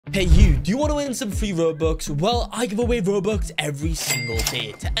Hey you, do you want to win some free Robux? Well, I give away Robux every single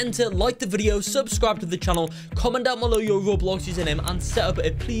day. To enter, like the video, subscribe to the channel, comment down below your Roblox username, and set up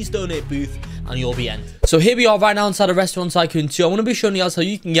a please donate booth, and you'll be in. So here we are right now inside of Restaurant Tycoon 2. I want to be showing you guys how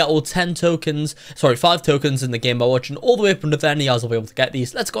you can get all 5 tokens in the game by watching all the way up until the end. You guys will be able to get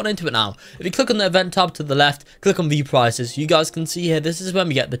these. Let's go on into it now. If you click on the event tab to the left, click on view prices, you guys can see here, this is when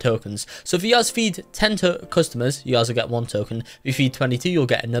we get the tokens. So if you guys feed 10 customers, you guys will get 1 token. If you feed 22, you'll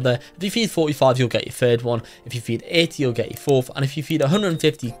get another. If you feed 45, you'll get your 3rd one. If you feed 80, you'll get your 4th. And if you feed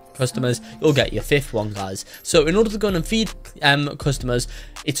 150 customers, you'll get your 5th one, guys. So in order to go in and feed customers,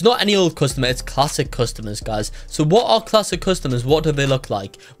 it's not any old customer, it's classic customers, guys. So what are classic customers? What do they look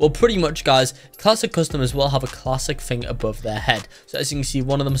like? Well, pretty much, guys, classic customers will have a classic thing above their head. So as you can see,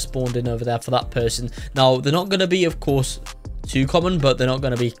 one of them spawned in over there for that person. Now, they're not going to be, of course, too common, but they're not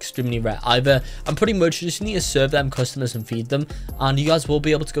going to be extremely rare either. And pretty much you just need to serve them customers and feed them, and you guys will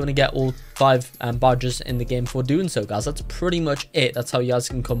be able to go in and get all 5 badges in the game for doing so, guys. That's pretty much it. That's how you guys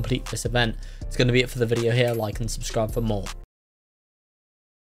can complete this event. It's going to be it for the video here. Like and subscribe for more.